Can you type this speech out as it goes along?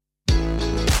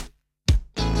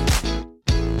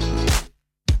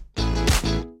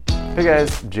Hey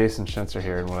guys, Jason Schnitzer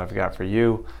here, and what I've got for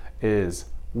you is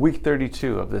week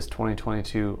 32 of this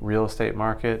 2022 real estate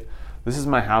market. This is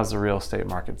my How's the Real Estate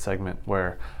Market segment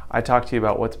where I talk to you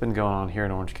about what's been going on here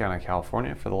in Orange County,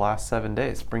 California for the last 7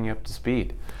 days, bring you up to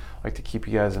speed. I like to keep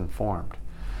you guys informed.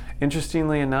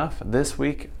 Interestingly enough, this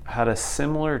week had a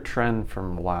similar trend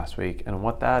from last week, and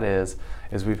what that is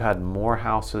we've had more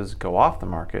houses go off the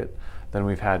market than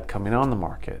we've had coming on the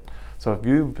market. So if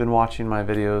you've been watching my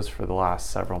videos for the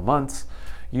last several months,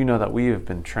 you know that we have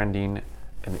been trending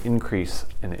an increase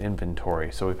in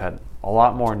inventory. So we've had a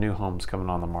lot more new homes coming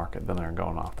on the market than are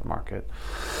going off the market.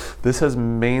 This has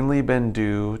mainly been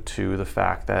due to the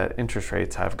fact that interest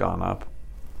rates have gone up,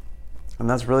 and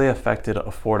that's really affected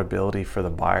affordability for the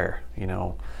buyer. You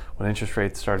know, when interest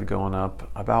rates started going up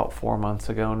about 4 months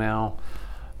ago now,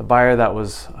 the buyer that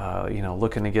was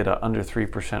looking to get an under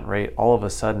 3% rate all of a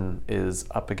sudden is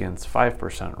up against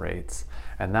 5% rates,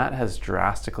 and that has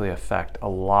drastically affected a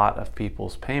lot of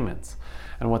people's payments.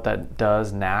 And what that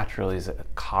does naturally is it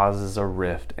causes a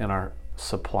rift in our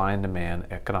supply and demand,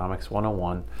 economics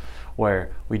 101,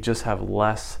 where we just have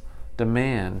less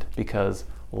demand because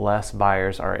less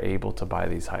buyers are able to buy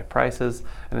these high prices,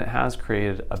 and it has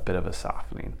created a bit of a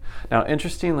softening. Now,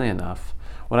 interestingly enough,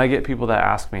 when I get people that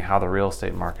ask me how the real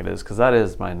estate market is, because that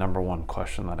is my number one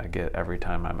question that I get every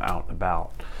time I'm out and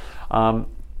about,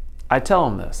 I tell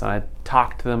them this, and I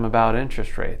talk to them about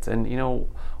interest rates. And you know,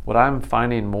 what I'm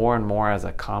finding more and more as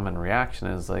a common reaction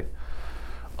is like,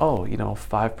 oh,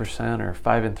 5% or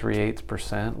 5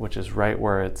 3/8%, which is right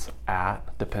where it's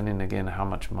at, depending again how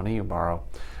much money you borrow.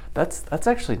 That's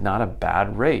actually not a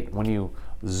bad rate when you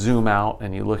zoom out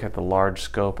and you look at the large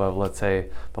scope of, let's say,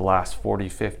 the last 40,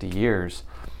 50 years.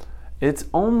 It's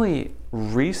only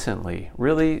recently,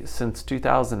 really since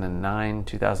 2009,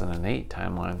 2008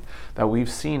 timeline, that we've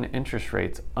seen interest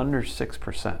rates under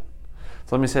 6%. So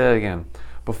let me say that again.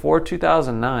 Before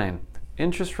 2009,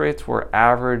 interest rates were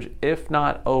average, if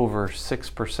not over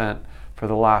 6% for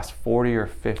the last 40 or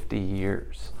 50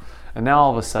 years. And now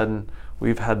all of a sudden,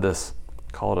 we've had this,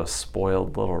 call it a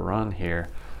spoiled little run here,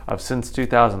 of since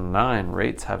 2009,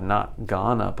 rates have not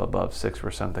gone up above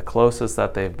 6%. The closest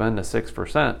that they've been to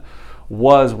 6%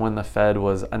 was when the Fed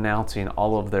was announcing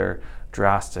all of their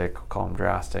aggressive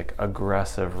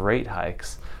rate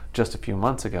hikes just a few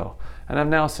months ago, and have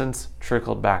now since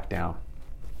trickled back down.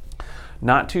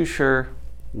 Not too sure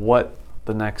what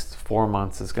the next 4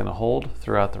 months is going to hold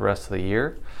throughout the rest of the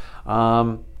year,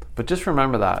 but just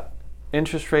remember that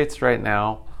interest rates right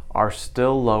now are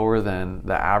still lower than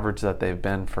the average that they've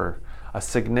been for a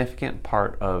significant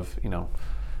part of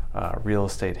real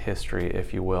estate history,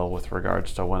 if you will, with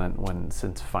regards to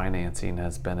since financing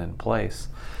has been in place,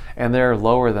 and they're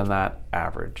lower than that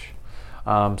average.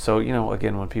 So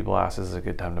again, when people ask, is it a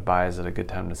good time to buy, is it a good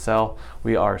time to sell,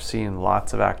 we are seeing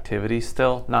lots of activity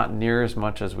still, not near as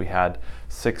much as we had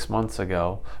 6 months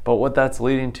ago, but what that's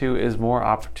leading to is more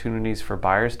opportunities for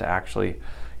buyers to actually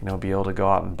be able to go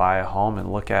out and buy a home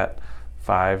and look at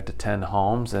 5 to 10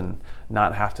 homes and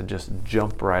not have to just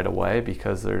jump right away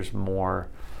because there's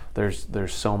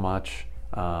so much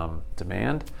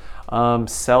demand.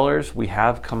 Sellers, we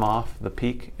have come off the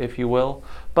peak, if you will,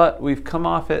 but we've come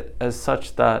off it as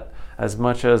such that as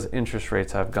much as interest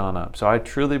rates have gone up. So I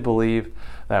truly believe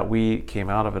that we came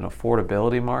out of an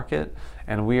affordability market,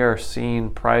 and we are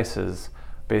seeing prices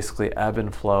basically ebb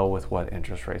and flow with what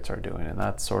interest rates are doing, and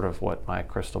that's sort of what my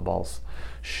crystal ball's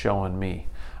showing me.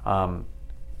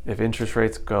 If interest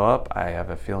rates go up, I have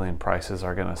a feeling prices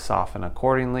are going to soften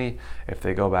accordingly. If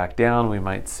they go back down, we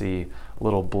might see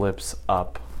little blips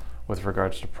up with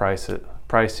regards to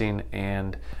pricing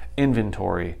and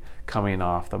inventory coming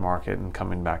off the market and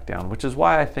coming back down, which is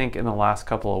why I think in the last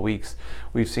couple of weeks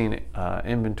we've seen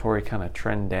inventory kind of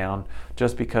trend down,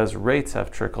 just because rates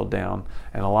have trickled down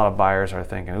and a lot of buyers are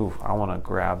thinking, ooh, I want to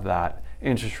grab that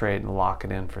interest rate and lock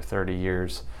it in for 30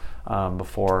 years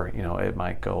before it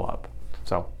might go up.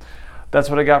 So that's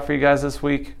what I got for you guys this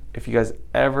week. If you guys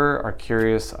ever are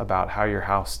curious about how your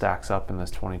house stacks up in this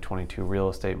 2022 real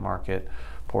estate market,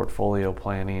 portfolio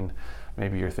planning,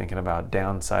 maybe you're thinking about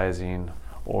downsizing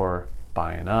or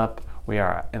buying up, we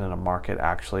are in a market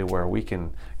actually where we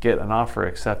can get an offer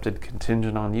accepted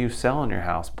contingent on you selling your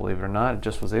house. Believe it or not, I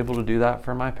just was able to do that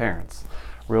for my parents.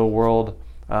 Real world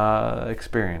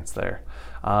experience there.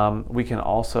 We can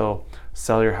also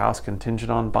sell your house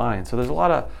contingent on buying. So there's a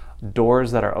lot of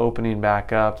doors that are opening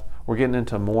back up. We're getting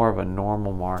into more of a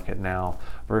normal market now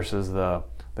versus the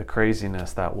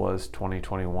craziness that was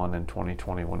 2021 and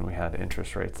 2020 when we had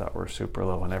interest rates that were super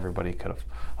low and everybody could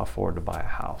afford to buy a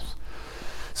house.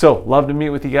 So love to meet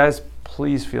with you guys.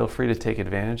 please feel free to take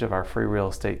advantage of our free real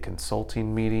estate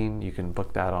consulting meeting. You can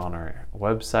book that on our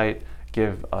website.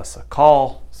 Give us a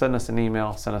call, send us an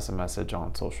email, send us a message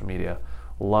on social media.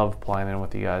 Love planning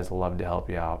with you guys, love to help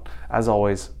you out. As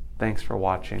always, thanks for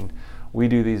watching. We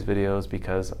do these videos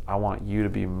because I want you to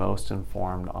be most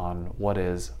informed on what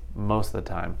is, most of the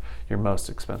time, your most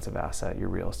expensive asset, your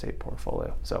real estate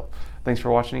portfolio. So thanks for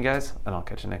watching, you guys, and I'll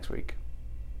catch you next week.